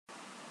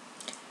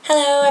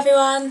Hello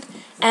everyone!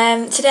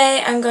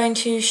 Today I'm going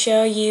to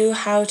show you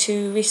how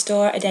to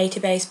restore a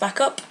database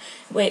backup,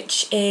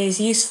 which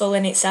is useful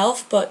in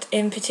itself, but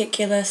in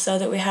particular so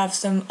that we have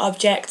some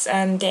objects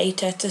and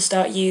data to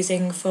start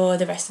using for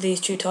the rest of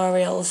these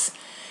tutorials.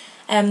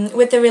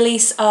 With the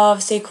release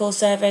of SQL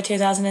Server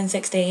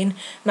 2016,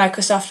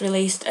 Microsoft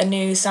released a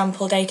new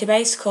sample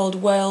database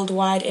called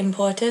Worldwide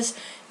Importers,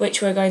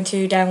 which we're going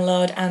to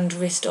download and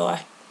restore.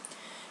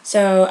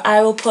 So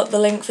I will put the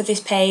link for this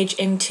page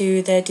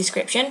into the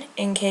description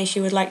in case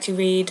you would like to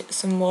read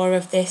some more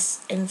of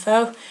this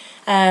info,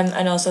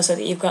 and also so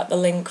that you've got the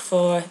link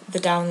for the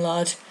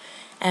download.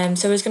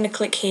 So we're just going to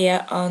click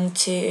here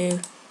onto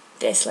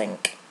this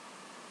link.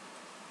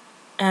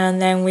 And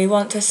then we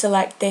want to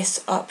select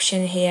this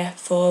option here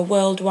for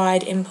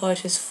Worldwide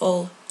Importers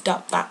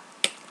Full.back.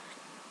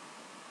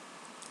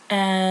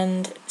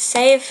 And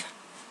save.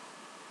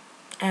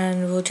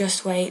 And we'll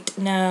just wait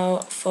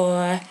now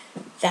for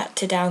that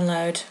to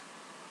download.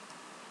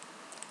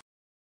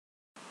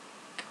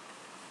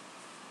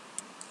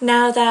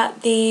 Now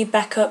that the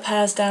backup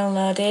has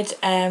downloaded,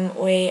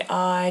 we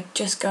are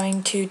just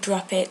going to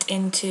drop it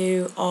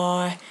into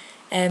our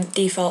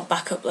default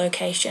backup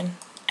location,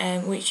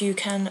 which you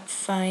can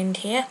find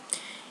here.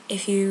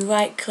 If you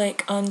right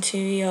click onto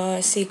your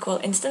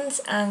SQL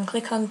instance and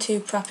click onto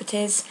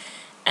Properties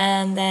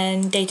and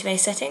then Database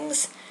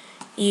Settings,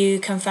 you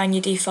can find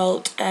your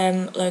default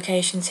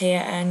locations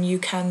here, and you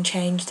can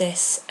change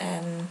this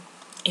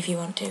if you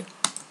want to.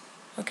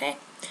 Okay,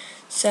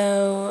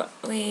 so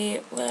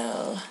we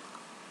will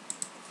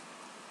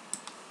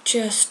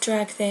just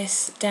drag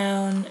this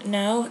down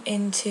now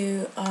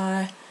into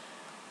our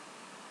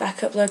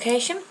backup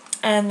location,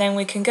 and then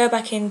we can go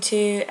back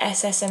into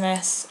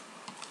SSMS,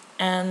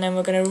 and then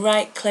we're going to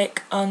right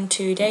click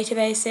onto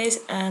databases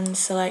and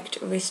select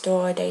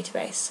Restore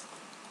Database.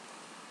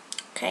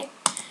 Okay.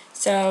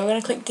 So we're going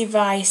to click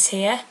Device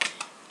here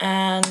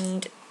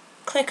and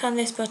click on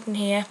this button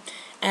here.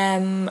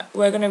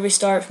 We're going to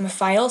restore it from a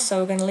file, so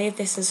we're going to leave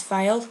this as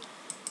file,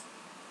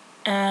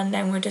 and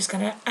then we're just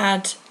going to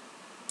add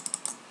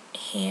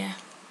here.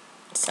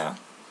 So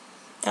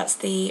that's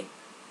the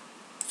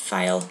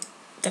file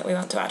that we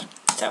want to add.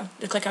 So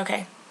just click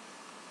OK.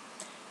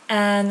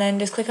 And then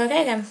just click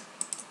OK again.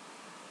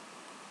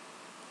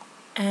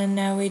 And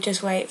now we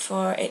just wait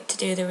for it to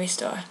do the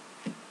restore.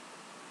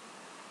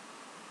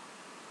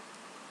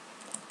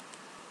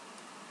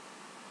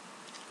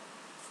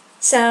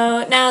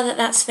 So now that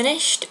that's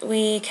finished,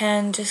 we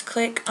can just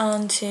click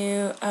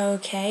onto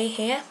OK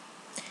here,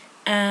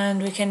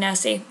 and we can now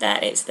see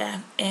that it's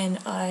there in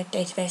our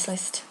database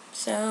list.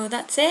 So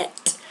that's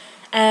it.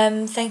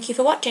 Thank you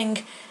for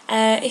watching.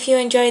 If you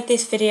enjoyed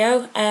this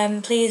video,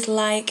 please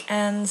like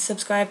and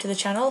subscribe to the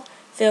channel.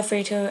 Feel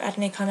free to add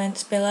any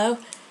comments below.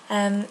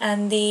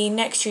 And the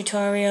next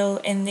tutorial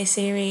in this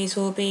series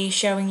will be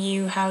showing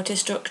you how to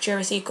structure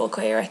a SQL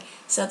query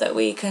so that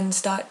we can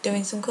start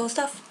doing some cool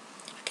stuff.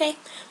 Okay,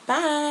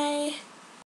 bye!